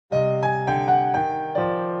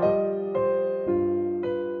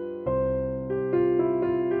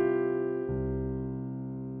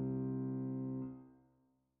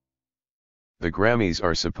The Grammys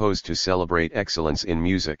are supposed to celebrate excellence in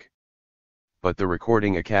music. But the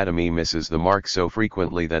Recording Academy misses the mark so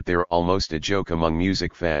frequently that they're almost a joke among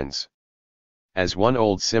music fans. As one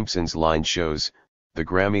old Simpsons line shows, the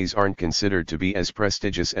Grammys aren't considered to be as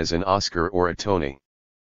prestigious as an Oscar or a Tony.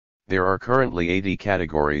 There are currently 80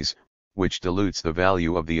 categories, which dilutes the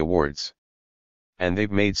value of the awards. And they've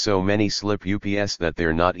made so many slip-ups that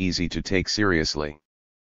they're not easy to take seriously.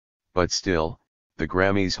 But still, the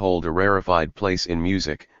Grammys hold a rarefied place in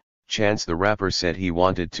music. Chance the Rapper said he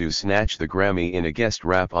wanted to snatch the Grammy in a guest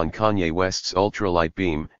rap on Kanye West's Ultralight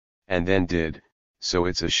Beam, and then did, so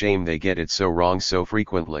it's a shame they get it so wrong so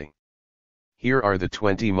frequently. Here are the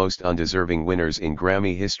 20 most undeserving winners in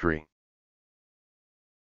Grammy history.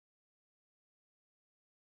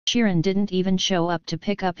 Sheeran didn't even show up to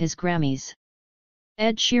pick up his Grammys.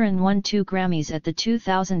 Ed Sheeran won 2 Grammys at the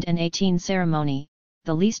 2018 ceremony,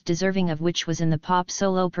 the least deserving of which was in the pop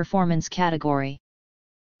solo performance category.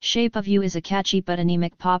 Shape of You is a catchy but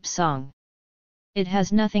anemic pop song. It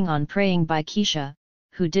has nothing on Praying by Keisha,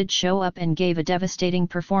 who did show up and gave a devastating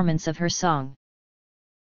performance of her song.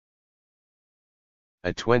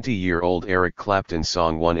 A 20-year-old Eric Clapton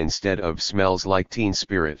song won instead of Smells Like Teen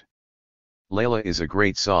Spirit. Layla is a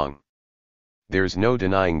great song. There's no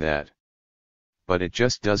denying that. But it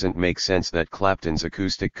just doesn't make sense that Clapton's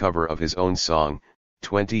acoustic cover of his own song,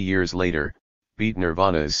 20 years later, beat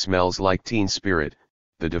Nirvana's Smells Like Teen Spirit,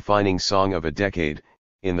 the defining song of a decade,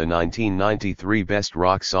 in the 1993 Best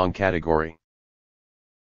Rock Song category.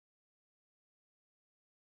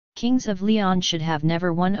 Kings of Leon should have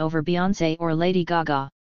never won over Beyoncé or Lady Gaga.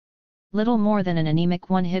 Little more than an anemic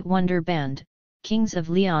one-hit wonder band, Kings of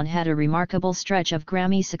Leon had a remarkable stretch of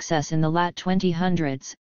Grammy success in the late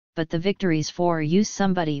 2000s, but the victories for Use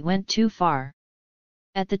Somebody went too far.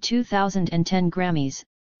 At the 2010 Grammys,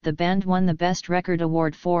 the band won the Best Record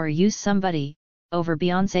Award for Use Somebody, over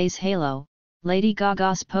Beyoncé's Halo, Lady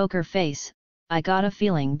Gaga's Poker Face, I Got a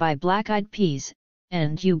Feeling by Black Eyed Peas,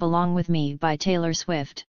 and You Belong With Me by Taylor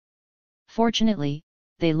Swift. Fortunately,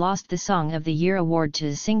 they lost the Song of the Year award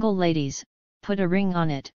to Single Ladies, Put a Ring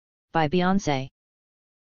on It, by Beyoncé.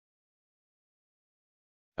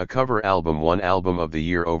 A cover album won Album of the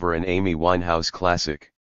Year over an Amy Winehouse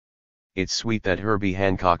classic. It's sweet that Herbie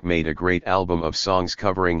Hancock made a great album of songs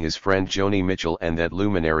covering his friend Joni Mitchell and that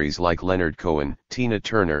luminaries like Leonard Cohen, Tina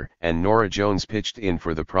Turner, and Norah Jones pitched in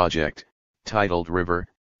for the project, titled River,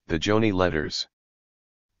 the Joni Letters.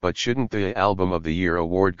 But shouldn't the Album of the Year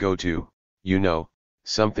award go to,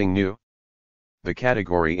 something new? The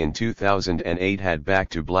category in 2008 had Back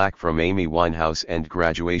to Black from Amy Winehouse and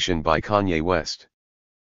Graduation by Kanye West.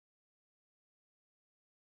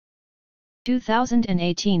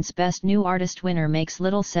 2018's Best New Artist winner makes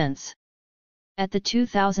little sense. At the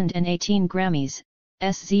 2018 Grammys,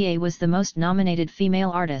 SZA was the most nominated female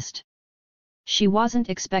artist. She wasn't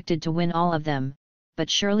expected to win all of them, but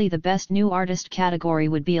surely the Best New Artist category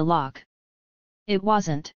would be a lock. It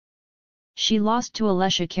wasn't. She lost to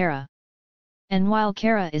Alessia Cara. And while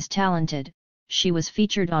Cara is talented, she was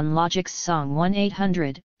featured on Logic's song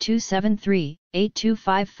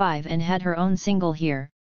 1-800-273-8255 and had her own single Here.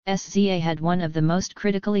 SZA had one of the most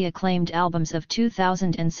critically acclaimed albums of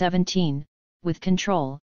 2017, with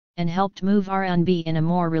Control, and helped move R&B in a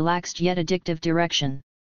more relaxed yet addictive direction.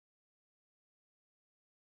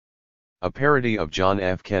 A parody of John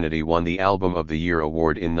F. Kennedy won the Album of the Year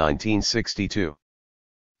award in 1962.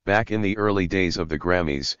 Back in the early days of the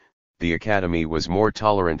Grammys, the Academy was more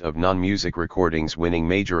tolerant of non-music recordings winning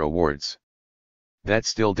major awards. That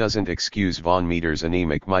still doesn't excuse Von Meter's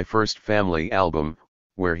anemic My First Family album,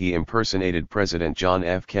 where he impersonated President John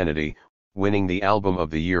F. Kennedy, winning the Album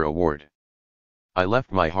of the Year award. I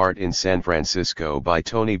Left My Heart in San Francisco by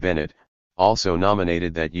Tony Bennett, also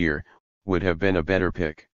nominated that year, would have been a better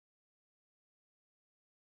pick.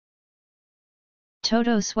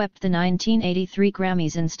 Toto swept the 1983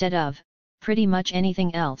 Grammys instead of pretty much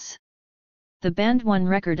anything else. The band won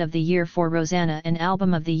Record of the Year for Rosanna and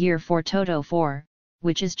Album of the Year for Toto 4,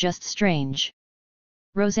 which is just strange.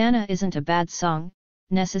 Rosanna isn't a bad song,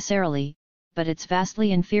 necessarily, but it's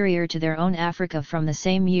vastly inferior to their own Africa from the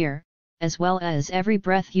same year, as well as Every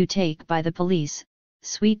Breath You Take by The Police,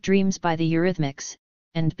 Sweet Dreams by the Eurythmics,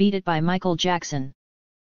 and Beat It by Michael Jackson.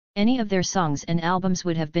 Any of their songs and albums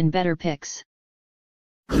would have been better picks.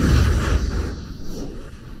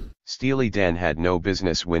 Steely Dan had no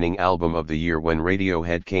business winning Album of the Year when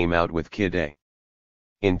Radiohead came out with Kid A.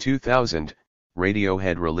 In 2000,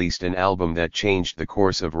 Radiohead released an album that changed the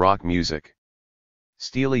course of rock music.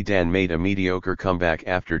 Steely Dan made a mediocre comeback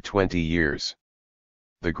after 20 years.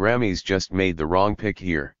 The Grammys just made the wrong pick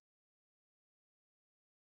here.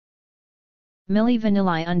 Milli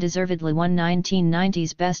Vanilli undeservedly won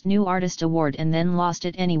 1990's Best New Artist Award and then lost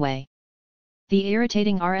it anyway. The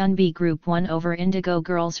irritating R&B group won over Indigo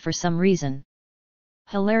Girls for some reason.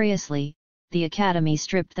 Hilariously, the Academy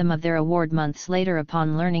stripped them of their award months later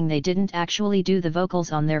upon learning they didn't actually do the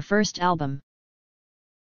vocals on their first album.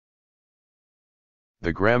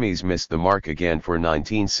 The Grammys missed the mark again for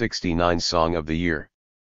 1969 Song of the Year.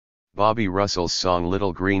 Bobby Russell's song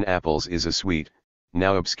Little Green Apples is a sweet,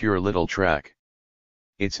 now obscure little track.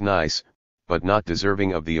 It's nice, but not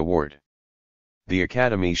deserving of the award. The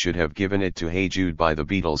Academy should have given it to Hey Jude by the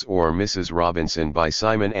Beatles or Mrs. Robinson by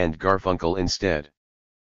Simon and Garfunkel instead.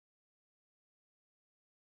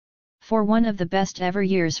 For one of the best ever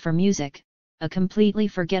years for music, a completely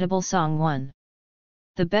forgettable song won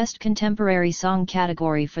the Best Contemporary Song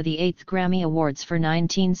category for the 8th Grammy Awards for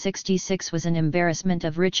 1966 was an embarrassment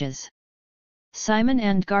of riches. Simon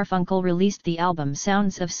and Garfunkel released the album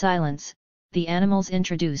Sounds of Silence, the Animals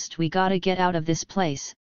introduced We Gotta Get Out of This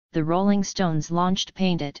Place, the Rolling Stones launched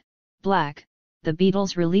Paint It Black, the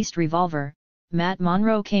Beatles released Revolver, Matt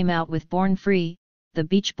Monro came out with Born Free, the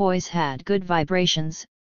Beach Boys had Good Vibrations,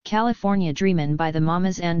 California Dreamin' by the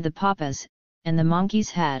Mamas and the Papas, and the Monkees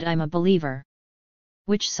had I'm a Believer.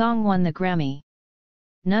 Which song won the Grammy?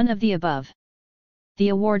 None of the above. The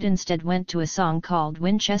award instead went to a song called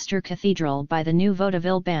Winchester Cathedral by the New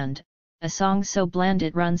Vaudeville Band, a song so bland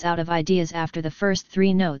it runs out of ideas after the first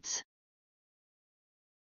 3 notes.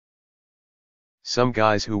 Some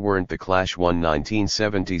Guys Who Weren't the Clash won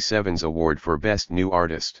 1977's award for Best New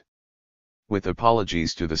Artist. With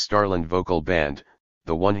apologies to the Starland Vocal Band,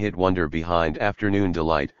 the one-hit wonder behind Afternoon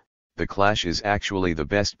Delight, The Clash is actually the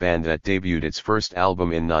best band that debuted its first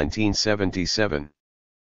album in 1977.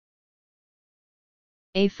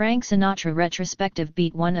 A Frank Sinatra retrospective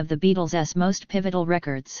beat one of the Beatles' most pivotal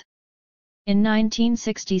records. In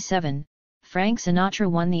 1967, Frank Sinatra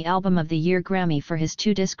won the Album of the Year Grammy for his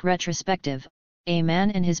 2-disc retrospective, A Man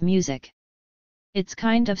and His Music. It's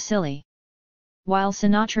kind of silly. While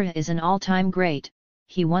Sinatra is an all-time great,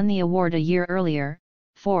 he won the award a year earlier,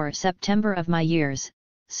 for September of My Years,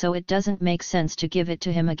 so it doesn't make sense to give it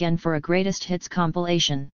to him again for a greatest hits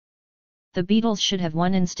compilation. The Beatles should have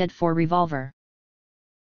won instead for Revolver.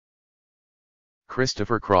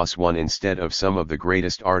 Christopher Cross won instead of some of the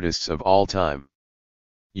greatest artists of all time.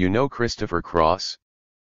 You know Christopher Cross?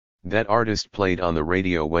 That artist played on the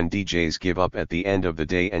radio when DJs give up at the end of the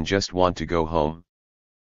day and just want to go home.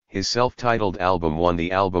 His self-titled album won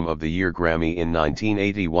the Album of the Year Grammy in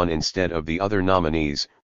 1981 instead of the other nominees,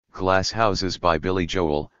 Glass Houses by Billy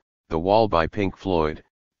Joel, The Wall by Pink Floyd,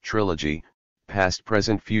 Trilogy, Past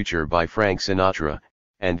Present Future by Frank Sinatra,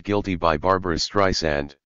 and Guilty by Barbra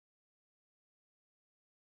Streisand.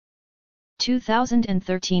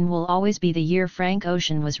 2013 will always be the year Frank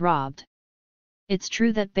Ocean was robbed. It's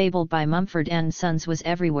true that Babel by Mumford & Sons was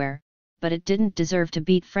everywhere, but it didn't deserve to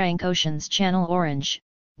beat Frank Ocean's Channel Orange,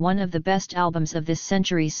 one of the best albums of this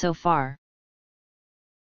century so far.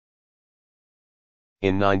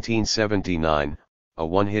 In 1979, a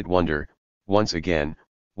one-hit wonder, once again,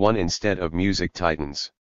 won instead of Music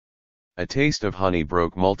Titans. A Taste of Honey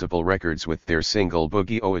broke multiple records with their single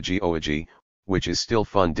Boogie Oogie Oogie, which is still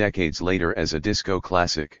fun decades later as a disco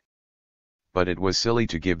classic. But it was silly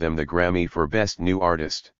to give them the Grammy for Best New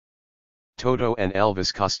Artist. Toto and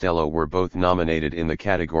Elvis Costello were both nominated in the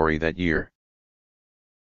category that year.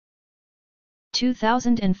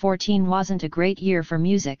 2014 wasn't a great year for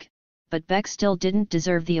music, but Beck still didn't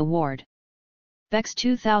deserve the award. Beck's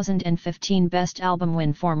 2015 Best Album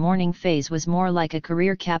win for Morning Phase was more like a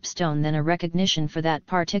career capstone than a recognition for that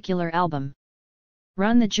particular album.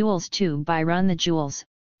 Run the Jewels 2 by Run the Jewels,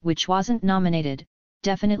 which wasn't nominated,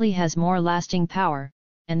 definitely has more lasting power,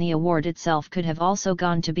 and the award itself could have also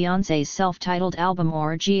gone to Beyoncé's self-titled album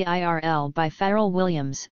or GIRL by Pharrell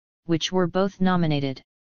Williams, which were both nominated.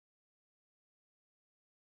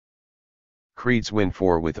 Creed's win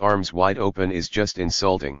for With Arms Wide Open is just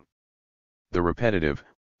insulting. The repetitive,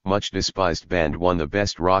 much despised band won the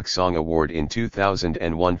Best Rock Song Award in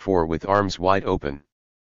 2001 for With Arms Wide Open.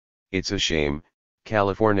 It's a shame.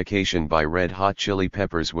 Californication by Red Hot Chili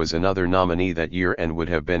Peppers was another nominee that year and would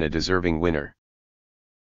have been a deserving winner.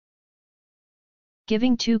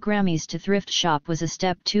 Giving 2 Grammys to Thrift Shop was a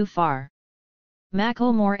step too far.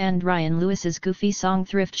 Macklemore and Ryan Lewis's goofy song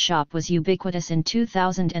Thrift Shop was ubiquitous in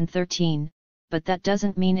 2013, but that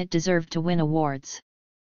doesn't mean it deserved to win awards.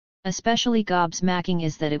 Especially gobsmacking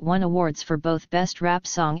is that it won awards for both Best Rap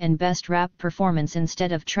Song and Best Rap Performance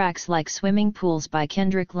instead of tracks like Swimming Pools by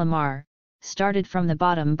Kendrick Lamar, Started from the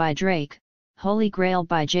Bottom by Drake, Holy Grail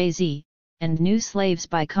by Jay-Z, and New Slaves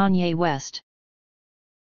by Kanye West.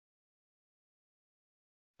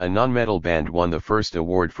 A non-metal band won the first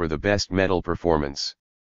award for the Best Metal Performance.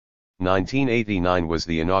 1989 was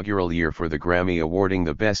the inaugural year for the Grammy awarding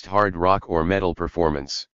the Best Hard Rock or Metal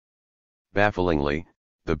Performance. Bafflingly,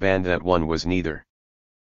 the band that won was neither.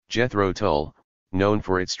 Jethro Tull, known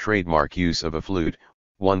for its trademark use of a flute,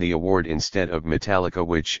 won the award instead of Metallica,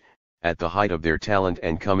 which, at the height of their talent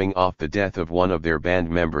and coming off the death of one of their band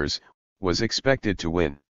members, was expected to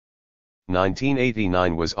win.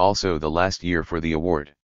 1989 was also the last year for the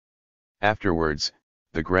award. Afterwards,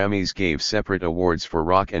 the Grammys gave separate awards for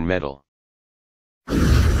rock and metal.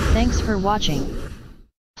 Thanks for watching.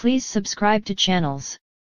 Please subscribe to channels.